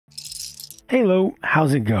Hello,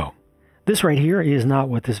 how's it go? This right here is not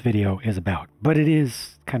what this video is about, but it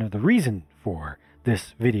is kind of the reason for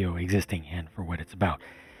this video existing and for what it's about.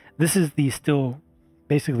 This is the still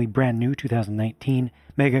basically brand new 2019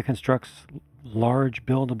 Mega Construx large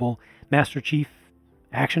buildable Master Chief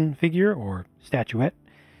action figure or statuette.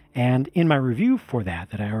 And in my review for that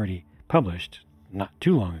I already published not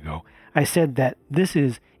too long ago, I said that this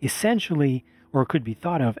is essentially, or could be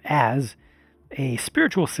thought of as, a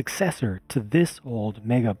spiritual successor to this old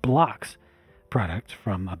Mega Bloks product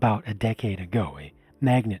from about a decade ago, a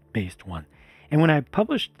magnet-based one. And when I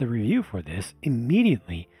published the review for this,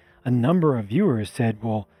 immediately a number of viewers said,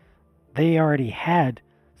 well, they already had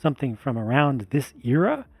something from around this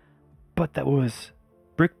era, but that was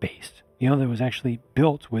brick-based. You know, that was actually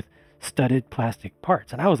built with studded plastic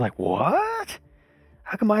parts. And I was like, what?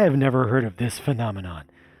 How come I have never heard of this phenomenon?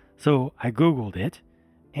 So I Googled it,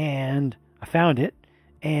 and I found it,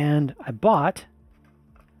 and I bought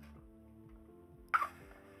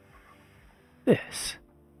this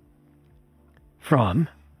from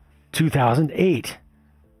 2008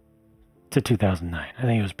 to 2009. I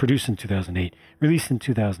think it was produced in 2008, released in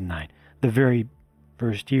 2009, the very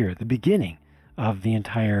first year, the beginning of the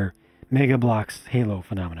entire Mega Bloks Halo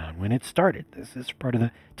phenomenon when it started. This is part of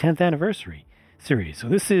the 10th anniversary series. So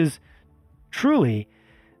this is truly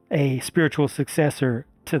a spiritual successor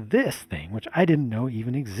to this thing, which I didn't know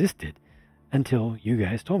even existed until you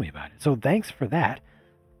guys told me about it. So thanks for that.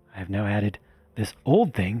 I've now added this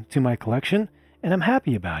old thing to my collection, and I'm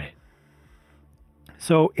happy about it.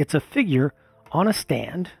 So it's a figure on a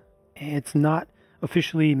stand. It's not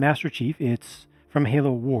officially Master Chief. It's from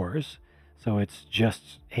Halo Wars. So it's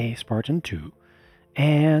just a Spartan-II.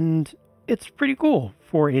 And it's pretty cool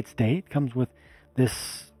for its day. It comes with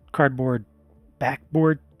this cardboard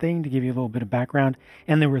backboard thing to give you a little bit of background.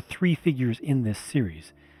 And there were 3 figures in this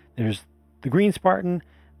series. There's the green Spartan.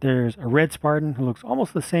 There's a red Spartan who looks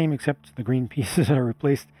almost the same, except the green pieces are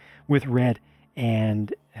replaced with red.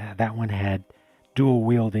 And that one had dual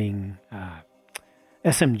wielding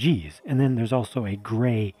SMGs. And then there's also a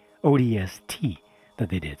gray ODST that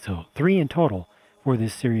they did. So 3 in total for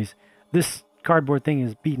this series. This cardboard thing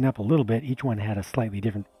is beaten up a little bit. Each one had a slightly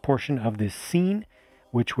different portion of this scene,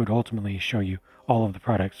 which would ultimately show you all of the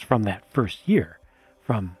products from that first year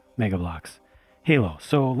from Mega Bloks Halo.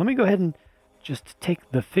 So let me go ahead and just take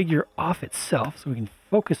the figure off itself so we can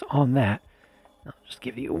focus on that. I'll just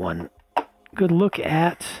give you one good look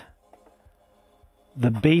at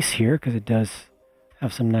the base here, because it does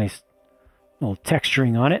have some nice little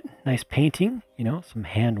texturing on it. Nice painting, you know, some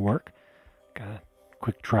handwork. Got a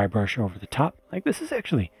quick dry brush over the top. Like, this is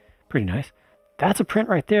actually pretty nice. That's a print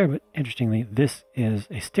right there, but interestingly, this is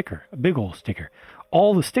a sticker, a big old sticker.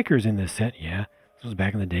 All the stickers in this set, yeah, this was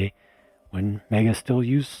back in the day when Mega still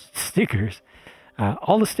used stickers.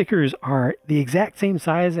 All the stickers are the exact same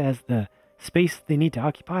size as the space they need to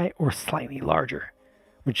occupy, or slightly larger,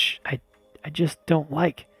 which I just don't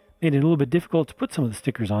like. Made it a little bit difficult to put some of the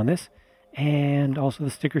stickers on this. And also the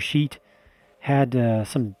sticker sheet had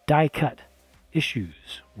some die cut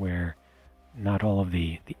issues where not all of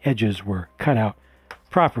the edges were cut out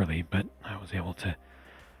properly, but I was able to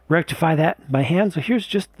rectify that by hand. So here's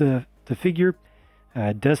just the figure.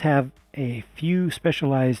 It does have a few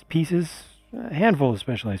specialized pieces, a handful of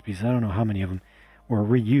specialized pieces. I don't know how many of them were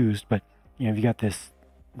reused, but you know, you got this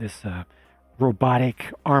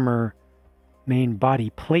robotic armor main body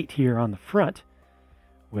plate here on the front,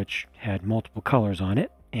 which had multiple colors on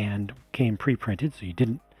it and came pre-printed, so you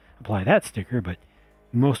didn't apply that sticker, but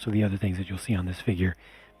most of the other things that you'll see on this figure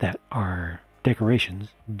that are decorations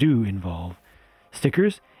do involve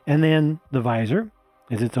stickers. And then the visor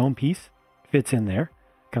is its own piece, fits in there,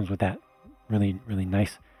 comes with that really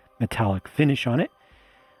nice metallic finish on it.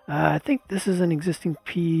 I think this is an existing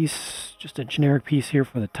piece, just a generic piece here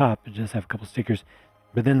for the top. It does have a couple stickers,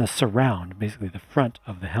 but then the surround, basically the front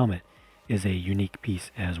of the helmet, is a unique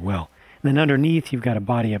piece as well. And then underneath you've got a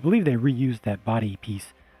body. I believe they reused that body piece,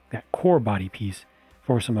 that core body piece,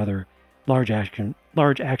 for some other large action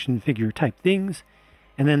figure type things.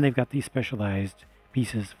 And then they've got these specialized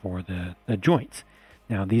pieces for the joints.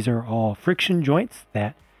 Now these are all friction joints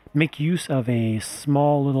that make use of a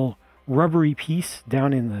small little rubbery piece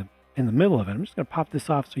down in the middle of it. I'm just going to pop this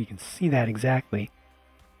off so you can see that exactly.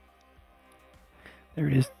 There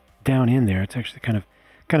it is down in there. It's actually kind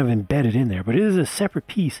of embedded in there, but it is a separate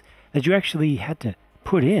piece that you actually had to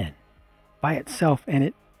put in by itself,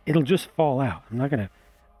 and it'll just fall out. I'm not going to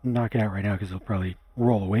knock it out right now because it'll probably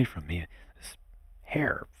roll away from me. This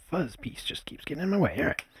hair fuzz piece just keeps getting in my way. All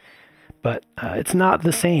right. But it's not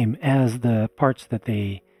the same as the parts that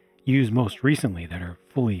they used most recently that are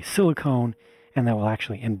fully silicone and that will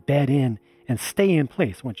actually embed in and stay in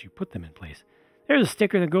place once you put them in place. There's a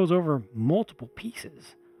sticker that goes over multiple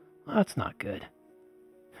pieces. Well, that's not good.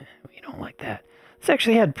 We don't like that. This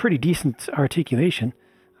actually had pretty decent articulation.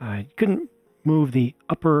 I couldn't move the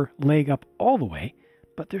upper leg up all the way,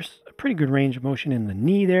 but there's a pretty good range of motion in the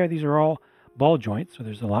knee there. These are all ball joints, so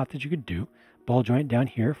there's a lot that you could do. Ball joint down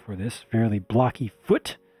here for this fairly blocky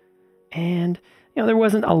foot. And, there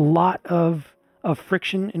wasn't a lot of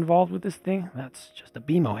friction involved with this thing. That's just a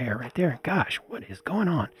BMO hair right there. Gosh, what is going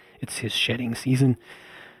on? It's his shedding season.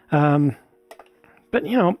 But,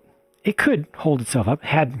 it could hold itself up. It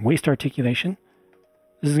had waist articulation.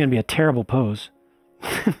 This is going to be a terrible pose.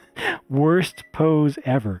 Worst pose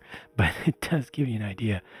ever. But it does give you an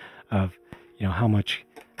idea of, how much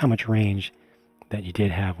range that you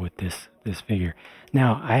did have with this figure.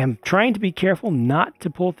 Now, I am trying to be careful not to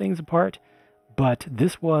pull things apart, but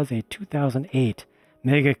this was a 2008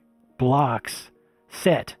 Mega Bloks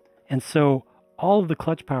set, and so all of the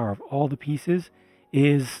clutch power of all the pieces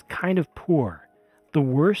is kind of poor. The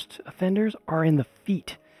worst offenders are in the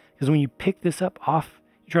feet, because when you pick this up off,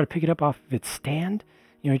 you try to pick it up off of its stand,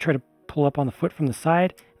 you try to pull up on the foot from the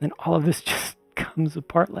side, and then all of this just comes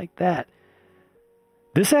apart like that.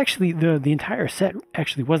 This actually, the entire set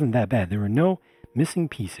actually wasn't that bad. There were no missing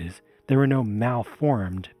pieces. There were no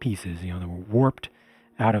malformed pieces, that were warped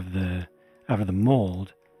out of the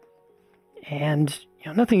mold. And,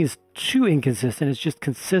 nothing is too inconsistent. It's just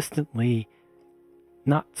consistently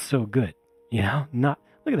not so good, Not,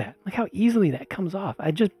 look at that. Look how easily that comes off.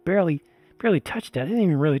 I just barely touched it. I didn't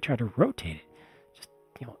even really try to rotate it. Just,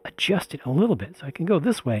 adjust it a little bit so I can go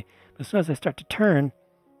this way. But as soon as I start to turn,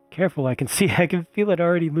 careful, I can feel it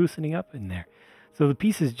already loosening up in there. So the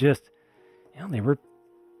pieces just, they were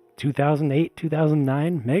 2008,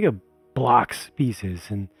 2009 Mega Bloks pieces,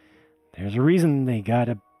 and there's a reason they got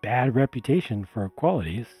a bad reputation for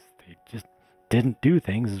quality. They just didn't do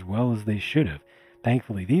things as well as they should have.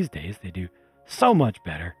 Thankfully, these days they do so much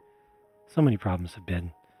better. So many problems have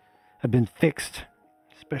been fixed,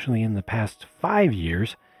 especially in the past 5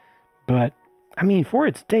 years. But for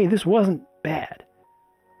its day, this wasn't bad.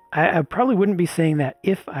 I probably wouldn't be saying that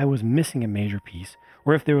if I was missing a major piece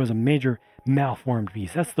or if there was a major malformed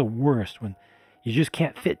piece. That's the worst, when you just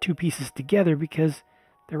can't fit two pieces together because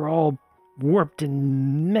they're all warped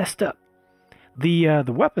and messed up. The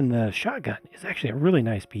weapon, the shotgun, is actually a really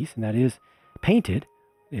nice piece, and that is painted.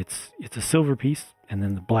 It's a silver piece, and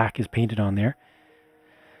then the black is painted on there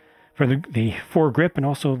for the foregrip and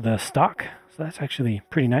also the stock. So that's actually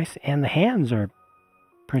pretty nice. And the hands are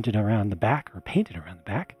printed around the back, or painted around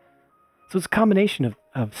the back. So it's a combination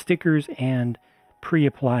of stickers and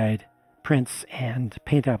pre-applied prints and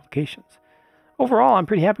paint applications. Overall, I'm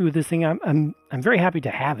pretty happy with this thing. I'm very happy to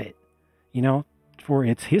have it, for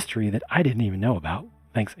its history that I didn't even know about.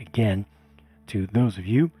 Thanks again to those of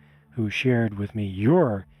you who shared with me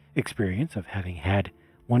your experience of having had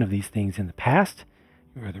one of these things in the past.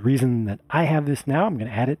 You are the reason that I have this now. I'm going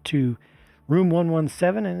to add it to room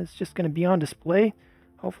 117, and it's just going to be on display,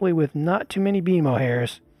 hopefully with not too many BMO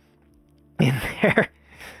hairs in there.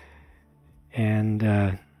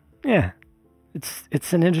 And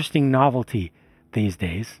it's an interesting novelty these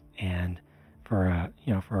days, and for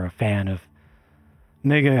a fan of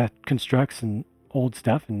Mega Construx and old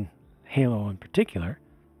stuff, and Halo in particular,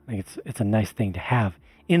 I think it's a nice thing to have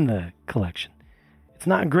in the collection. It's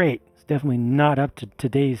not great. It's definitely not up to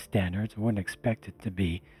today's standards. I wouldn't expect it to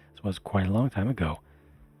be. This was quite a long time ago,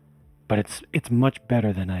 but it's much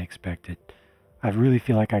better than I expected. I really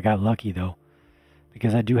feel like I got lucky though,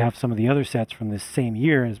 because I do have some of the other sets from this same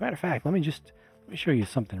year. As a matter of fact, let me show you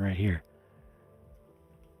something right here.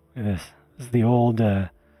 Look at this. This is the old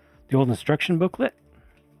instruction booklet.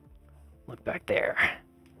 Look back there.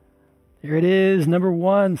 There it is, number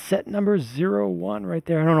 1, set number 01 right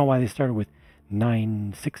there. I don't know why they started with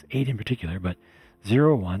 968 in particular, but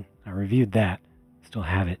 01. I reviewed that. Still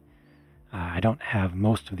have it. I don't have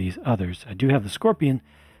most of these others. I do have the Scorpion,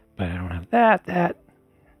 but I don't have that.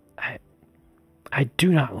 I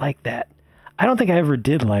do not like that. I don't think I ever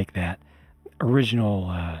did like that original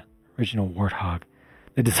Warthog.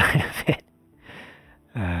 The design of it.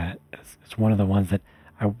 It's one of the ones that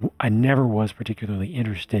I never was particularly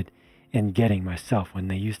interested in getting myself. When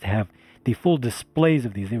they used to have the full displays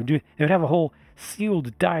of these, they would have a whole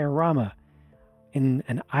sealed diorama in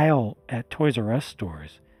an aisle at Toys R Us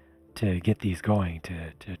stores to get these going,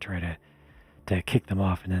 to try to kick them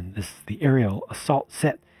off. And then this is the aerial assault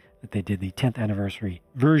set that they did the 10th anniversary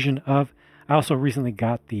version of. I also recently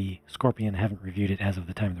got the Scorpion. I haven't reviewed it as of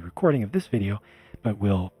the time of the recording of this video, but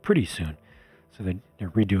will pretty soon. So they're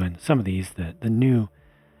redoing some of these. The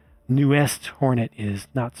newest Hornet is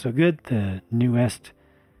not so good. The newest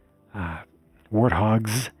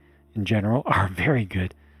Warthogs in general are very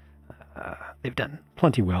good. They've done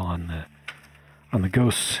plenty well on the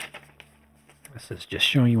Ghosts. This is just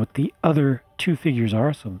showing you what the other two figures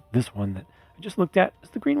are. So this one that I just looked at is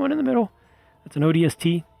the green one in the middle. That's an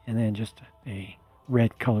ODST, and then just a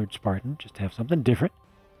red colored Spartan, just to have something different.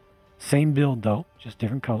 Same build though, just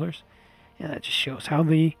different colors. And that just shows how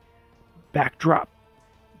the backdrop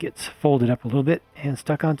gets folded up a little bit and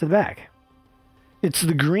stuck onto the back. It's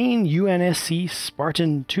the green UNSC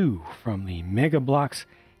Spartan-II from the Mega Bloks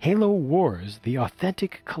Halo Wars, the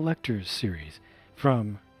Authentic Collectors series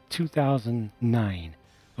from 2009,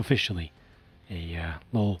 officially. A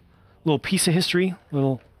little piece of history,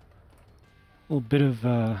 little bit of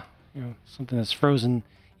something that's frozen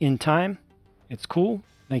in time. It's cool.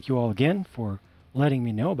 Thank you all again for letting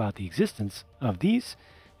me know about the existence of these.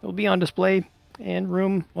 It'll be on display in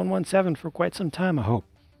room 117 for quite some time, I hope.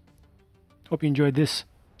 Hope you enjoyed this.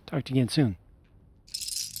 Talk to you again soon.